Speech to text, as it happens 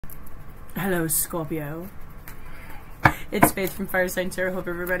Hello, Scorpio. It's Faith from Fire Sign Tarot. Hope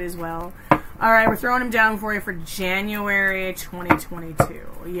everybody's well. Alright, we're throwing them down for you for January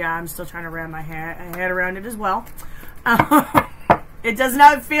 2022. Yeah, I'm still trying to wrap my head around it as well. It does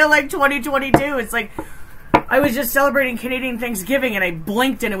not feel like 2022. It's like I was just celebrating Canadian Thanksgiving and I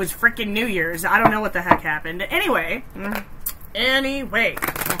blinked and it was freaking New Year's. I don't know what the heck happened. Anyway.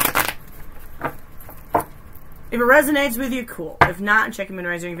 If it resonates with you, cool. If not, check your moon,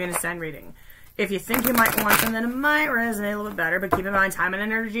 rising, Venus sign reading. If you think you might want something that might resonate a little bit better, but keep in mind, time and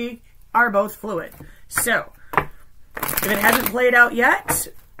energy are both fluid. So, if it hasn't played out yet,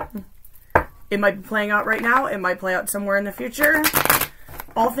 it might be playing out right now. It might play out somewhere in the future.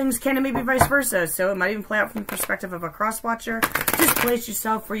 All things can and maybe vice versa. So, it might even play out from the perspective of a cross-watcher. Just place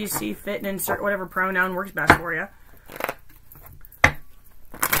yourself where you see fit and insert whatever pronoun works best for you.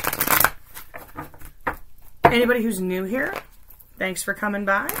 Anybody who's new here, thanks for coming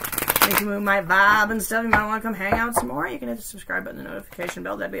by. If you move my vibe and stuff, you might want to come hang out some more, you can hit the subscribe button and the notification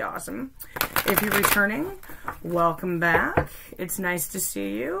bell. That'd be awesome. If you're returning, welcome back. It's nice to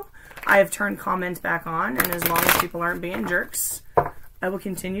see you. I have turned comments back on, and as long as people aren't being jerks, I will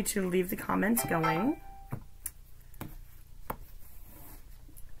continue to leave the comments going.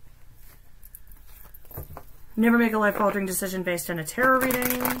 Never make a life-altering decision based on a tarot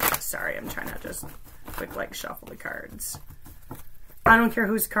reading. Sorry, I'm trying to just quick like shuffle the cards. I don't care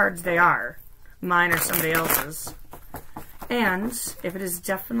whose cards they are, mine or somebody else's. And if it is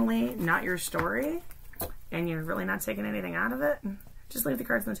definitely not your story and you're really not taking anything out of it, just leave the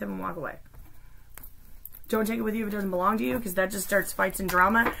cards on the table and walk away. Don't take it with you if it doesn't belong to you, because that just starts fights and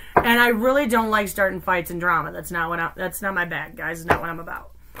drama. And I really don't like starting fights and drama. That's not my bag, guys. It's not what I'm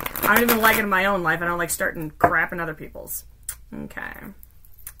about. I don't even like it in my own life. I don't like starting crap in other people's. Okay.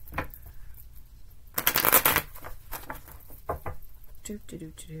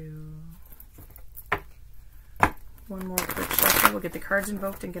 One more quick shuffle. We'll get the cards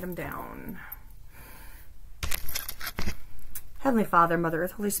invoked and get them down. Heavenly Father, Mother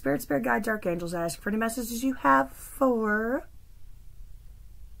Earth, Holy Spirit, Spirit Guides, Archangels, I ask for any messages you have for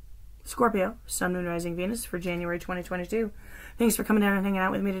Scorpio, Sun, Moon, Rising, Venus for January 2022. Thanks for coming down and hanging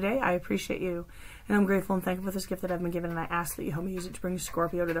out with me today. I appreciate you. And I'm grateful and thankful for this gift that I've been given, and I ask that you help me use it to bring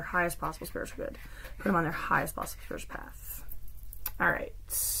Scorpio to their highest possible spiritual good. Put them on their highest possible spiritual path. Alright.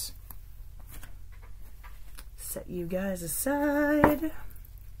 Set you guys aside. You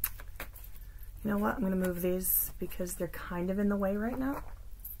know what? I'm going to move these because they're kind of in the way right now.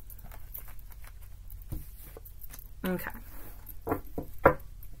 Okay.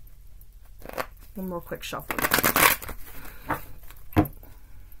 One more quick shuffle.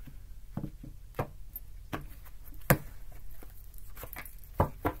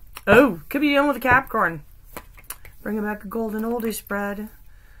 Oh, could be dealing with a Capricorn. Bringing back a golden oldie spread.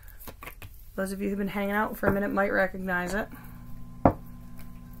 Those of you who've been hanging out for a minute might recognize it.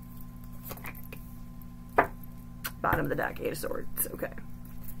 Bottom of the deck, 8 of Swords. Okay.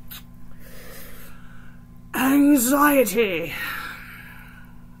 Anxiety.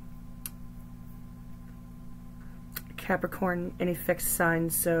 Capricorn, any fixed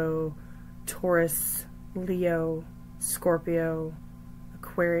signs, so Taurus, Leo, Scorpio,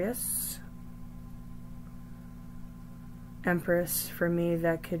 Aquarius. Empress, for me,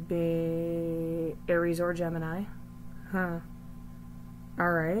 that could be Aries or Gemini. Huh.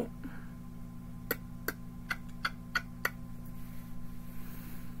 Alright.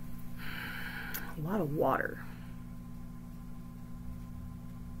 A lot of water.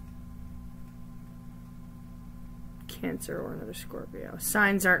 Cancer or another Scorpio.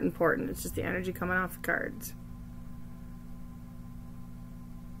 Signs aren't important. It's just the energy coming off the cards.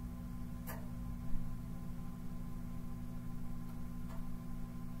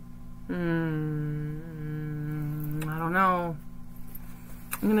 I don't know.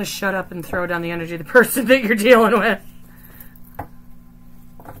 I'm going to shut up and throw down the energy of the person that you're dealing with.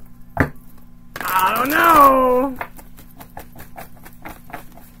 I don't know.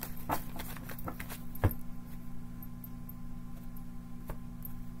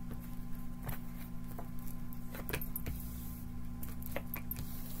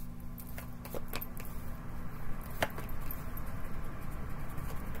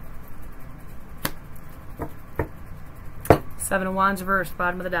 Seven of Wands reversed,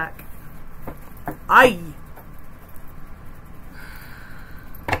 bottom of the deck. Aye.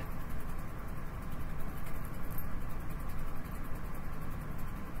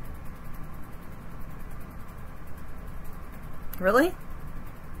 Really?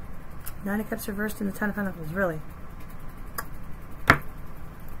 Nine of Cups reversed and the Ten of Pentacles. Really?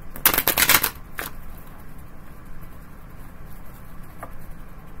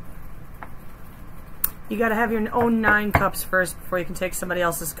 You gotta have your own 9 cups first before you can take somebody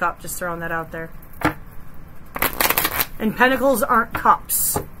else's cup. Just throwing that out there. And pentacles aren't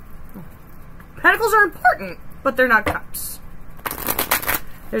cups. Pentacles are important, but they're not cups.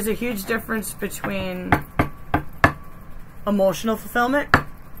 There's a huge difference between emotional fulfillment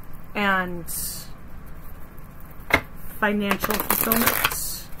and financial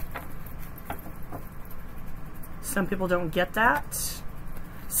fulfillment. Some people don't get that.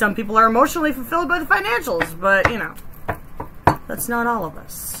 Some people are emotionally fulfilled by the financials, but, you know, that's not all of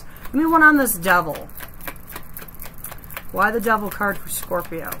us. Give me one on this devil. Why the devil card for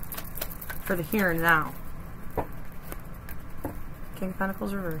Scorpio? For the here and now. King of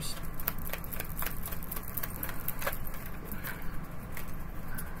Pentacles reversed.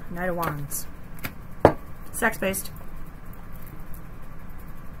 Knight of Wands. Sex-based.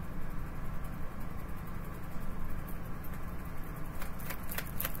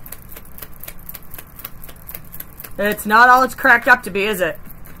 It's not all it's cracked up to be, is it?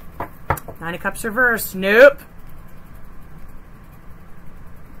 9 of Cups reversed. Nope.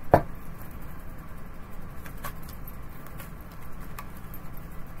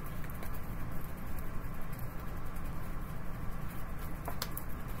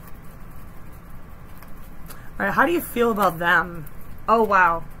 Alright, how do you feel about them? Oh,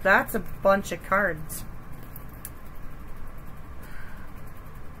 wow. That's a bunch of cards.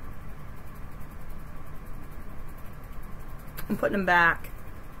 I'm putting them back.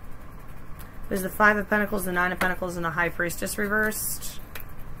 There's the 5 of Pentacles, the 9 of Pentacles, and the High Priestess reversed.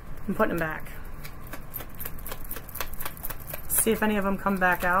 I'm putting them back. See if any of them come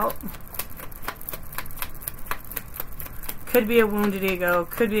back out. Could be a wounded ego.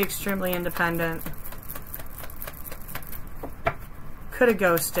 Could be extremely independent. Could have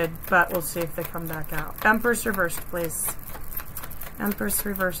ghosted, but we'll see if they come back out. Empress reversed, please. Empress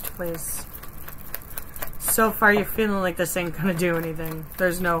reversed, please. So far, you're feeling like this ain't gonna do anything.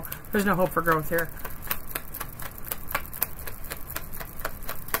 There's no hope for growth here.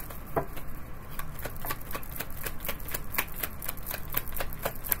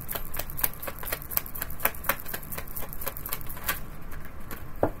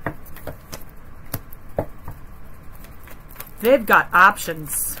 They've got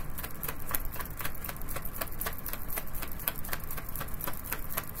options.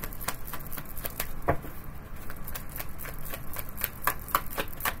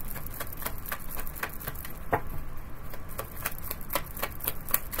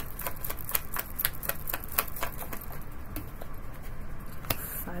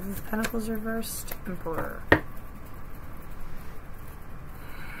 Pentacles reversed, Emperor.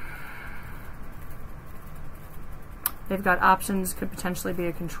 They've got options, could potentially be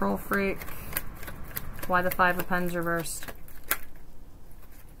a control freak. Why the 5 of Pens reversed?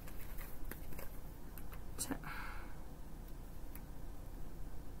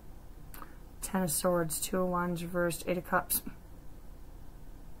 10 of Swords, 2 of Wands reversed, 8 of Cups.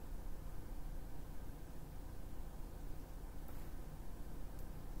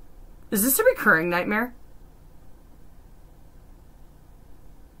 Is this a recurring nightmare?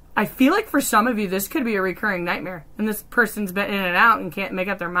 I feel like for some of you, this could be a recurring nightmare. And this person's been in and out and can't make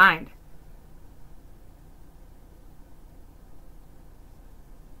up their mind.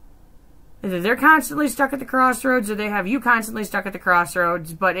 Either they're constantly stuck at the crossroads or they have you constantly stuck at the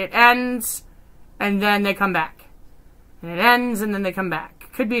crossroads, but it ends and then they come back. And it ends and then they come back.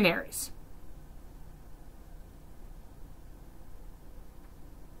 Could be an Aries.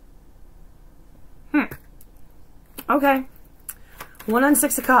 Okay. 1 on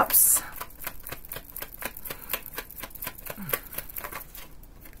 6 of Cups.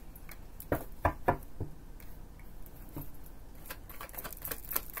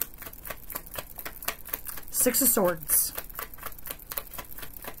 Six of Swords.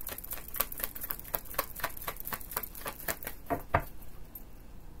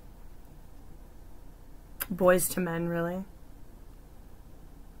 Boys to Men, really?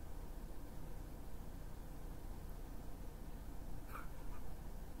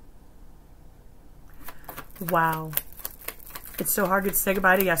 Wow. It's so hard to say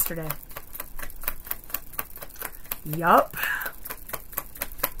goodbye to yesterday. Yup.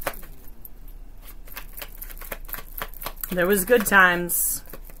 There was good times.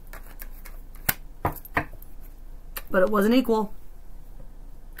 But it wasn't equal.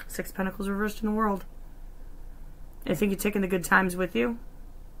 6 of Pentacles reversed in the world. I think you're taking the good times with you.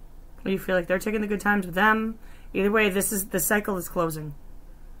 Or you feel like they're taking the good times with them. Either way, this is the cycle is closing.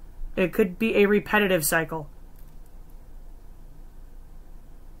 It could be a repetitive cycle.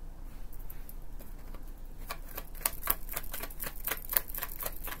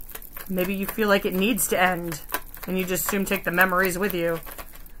 Maybe you feel like it needs to end, and you just assume take the memories with you.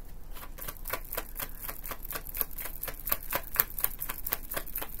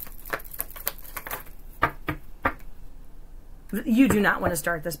 You do not want to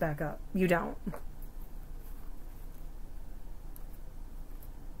start this back up. You don't.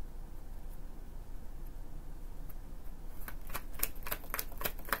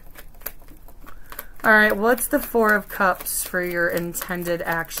 Alright, what's the Four of Cups for your intended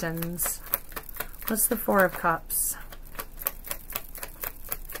actions? What's the Four of Cups?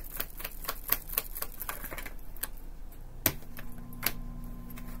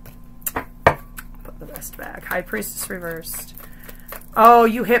 Put the rest back. High Priestess reversed. Oh,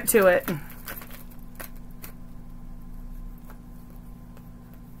 you hip to it.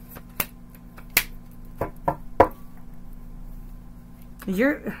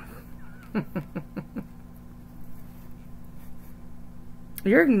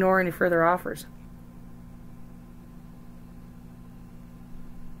 You're ignoring any further offers.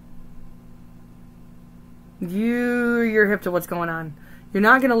 You're hip to what's going on. You're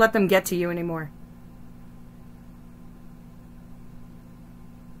not going to let them get to you anymore.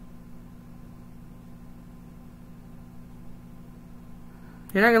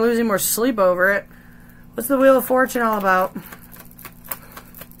 You're not going to lose any more sleep over it. What's the Wheel of Fortune all about?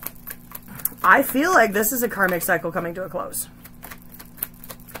 I feel like this is a karmic cycle coming to a close.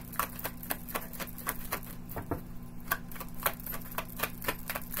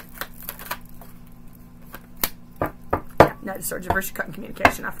 Yeah, Knight of Swords reverse, you're cutting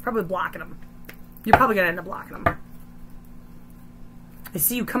communication off. Probably blocking them. You're probably going to end up blocking them. I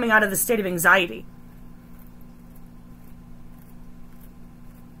see you coming out of the state of anxiety.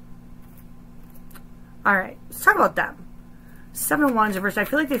 Alright, let's talk about them. Seven of Wands reversed. I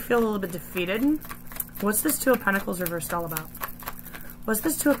feel like they feel a little bit defeated. What's this Two of Pentacles reversed all about? What's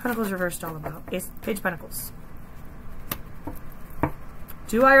this Two of Pentacles reversed all about? Page of Pentacles.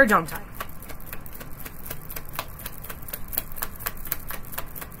 Do I or don't I?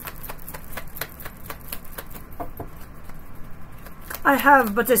 I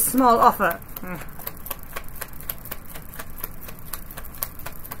have but a small offer.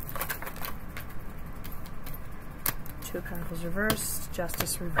 Two of Pentacles reversed,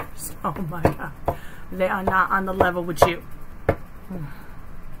 Justice reversed. Oh my God. They are not on the level with you.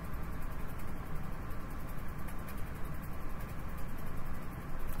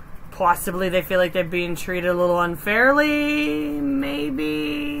 Possibly they feel like they're being treated a little unfairly.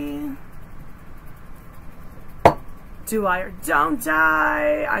 Maybe. Do I or don't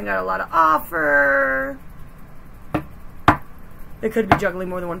I? I got a lot of offer. They could be juggling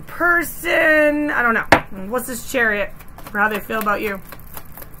more than one person. I don't know. What's this Chariot? For how they feel about you.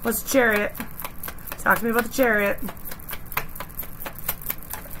 What's the Chariot? Talk to me about the Chariot.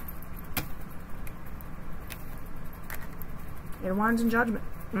 Eight of Wands and Judgment.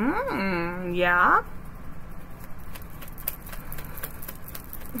 Yeah.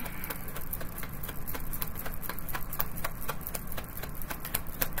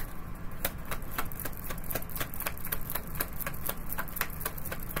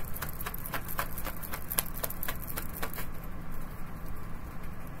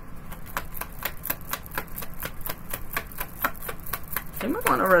 They might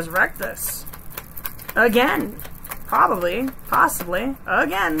want to resurrect this. Again. Probably. Possibly.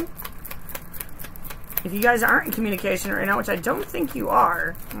 Again. If you guys aren't in communication right now, which I don't think you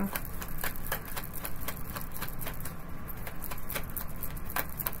are.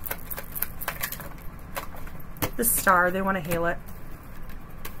 The Star, they want to hail it.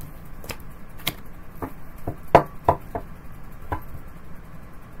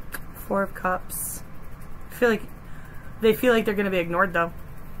 Four of Cups. I feel like they feel like they're going to be ignored, though.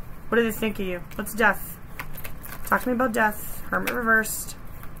 What do they think of you? What's Death? Talk to me about Death. Hermit reversed.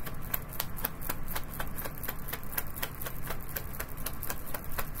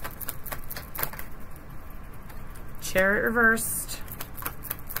 Chariot reversed.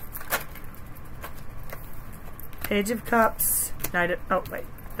 Page of Cups. Knight of, oh, wait.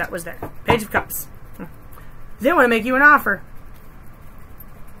 That was there. Page of Cups. They want to make you an offer.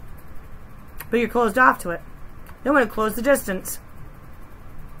 But you're closed off to it. They want to close the distance.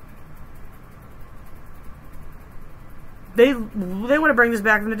 They want to bring this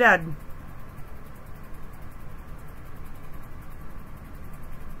back from the dead.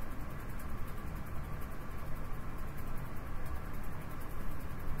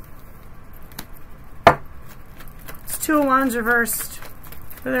 It's Two of Wands reversed.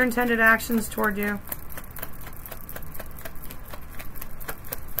 What are their intended actions toward you?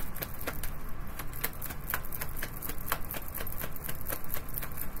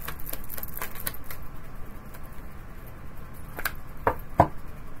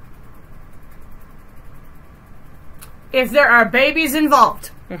 if there are babies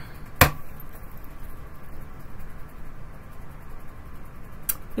involved.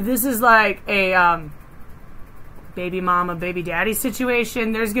 If this is like a baby mama, baby daddy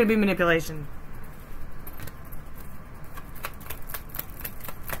situation, there's going to be manipulation.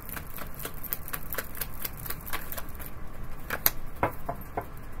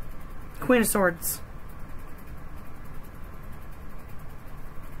 Queen of Swords.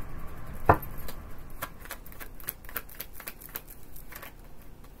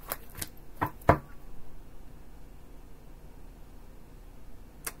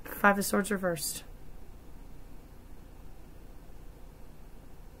 Five of Swords reversed.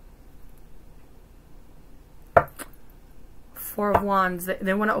 Four of Wands.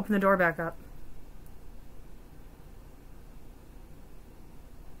 They want to open the door back up.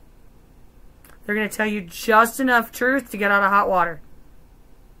 They're going to tell you just enough truth to get out of hot water.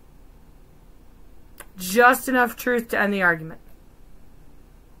 Just enough truth to end the argument.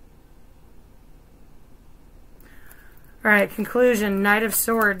 Alright, conclusion. Knight of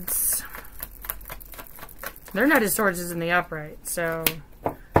Swords. Their Knight of Swords is in the upright, so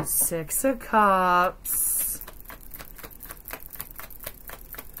Six of Cups.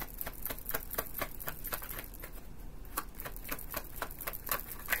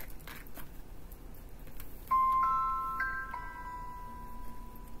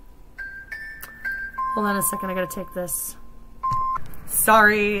 Hold on a second, I gotta take this.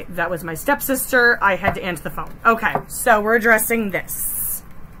 Sorry, that was my stepsister. I had to answer the phone. Okay, so we're addressing this.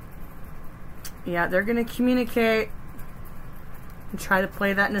 Yeah, they're going to communicate and try to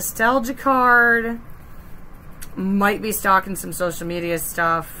play that nostalgia card. Might be stalking some social media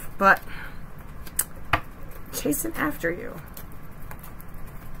stuff, but chasing after you.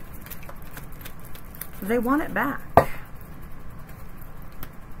 They want it back.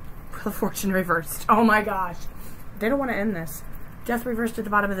 The Fortune reversed. Oh my gosh. They don't want to end this. Death reversed at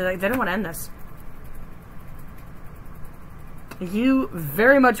the bottom of the deck. They don't want to end this. You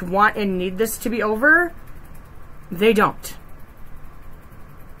very much want and need this to be over. They don't.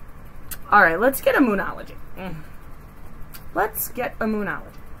 Alright, let's get a Moonology. Let's get a Moonology.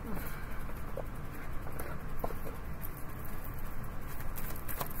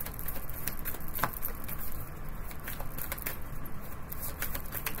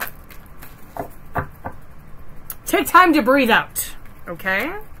 Take time to breathe out,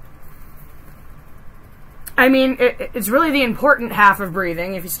 okay? I mean, it's really the important half of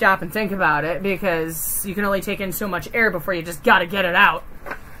breathing if you stop and think about it, because you can only take in so much air before you just gotta get it out.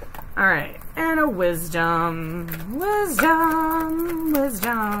 Alright, and a Wisdom. Wisdom,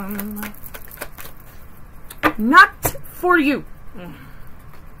 wisdom. Not for you.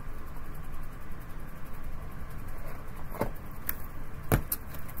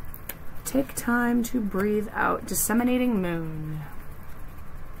 Take time to breathe out. Disseminating Moon.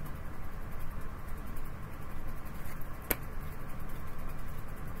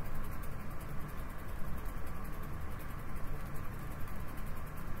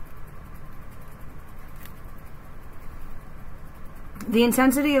 The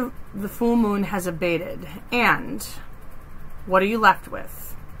intensity of the full moon has abated, and what are you left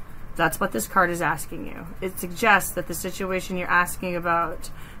with? That's what this card is asking you. It suggests that the situation you're asking about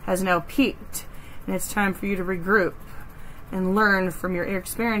has now peaked, and it's time for you to regroup and learn from your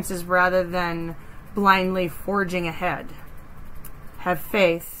experiences rather than blindly forging ahead. Have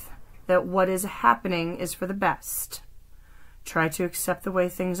faith that what is happening is for the best. Try to accept the way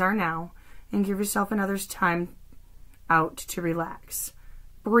things are now and give yourself and others time out to relax.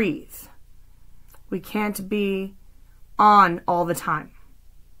 Breathe. We can't be on all the time.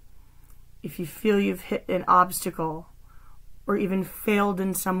 If you feel you've hit an obstacle or even failed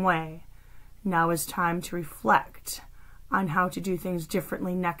in some way, now is time to reflect on how to do things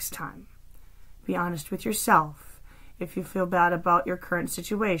differently next time. Be honest with yourself if you feel bad about your current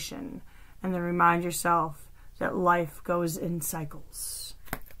situation, and then remind yourself that life goes in cycles.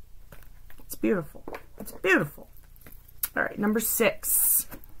 It's beautiful. It's beautiful. All right, number 6.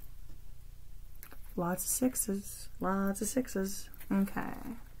 Lots of sixes. Lots of sixes. Okay.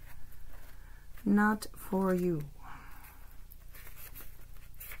 Not for you.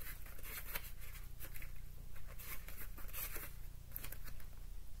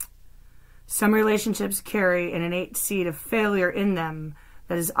 Some relationships carry an innate seed of failure in them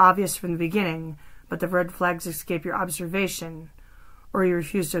that is obvious from the beginning, but the red flags escape your observation, or you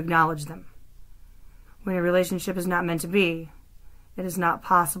refuse to acknowledge them. When a relationship is not meant to be, it is not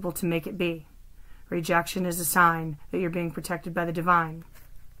possible to make it be. Rejection is a sign that you're being protected by the divine.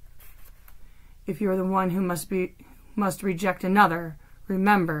 If you are the one who must reject another,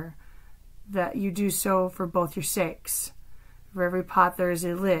 remember that you do so for both your sakes. For every pot there is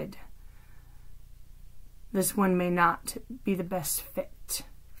a lid. This one may not be the best fit.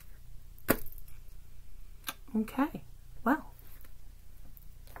 Okay, well.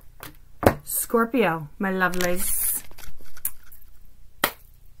 Scorpio, my lovelies.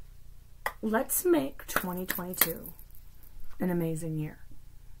 Let's make 2022 an amazing year.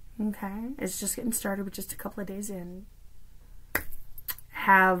 Okay, it's just getting started with just a couple of days in.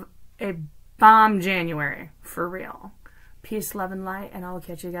 Have a bomb January, for real. Peace, love, and light, and I'll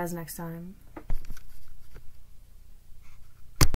catch you guys next time.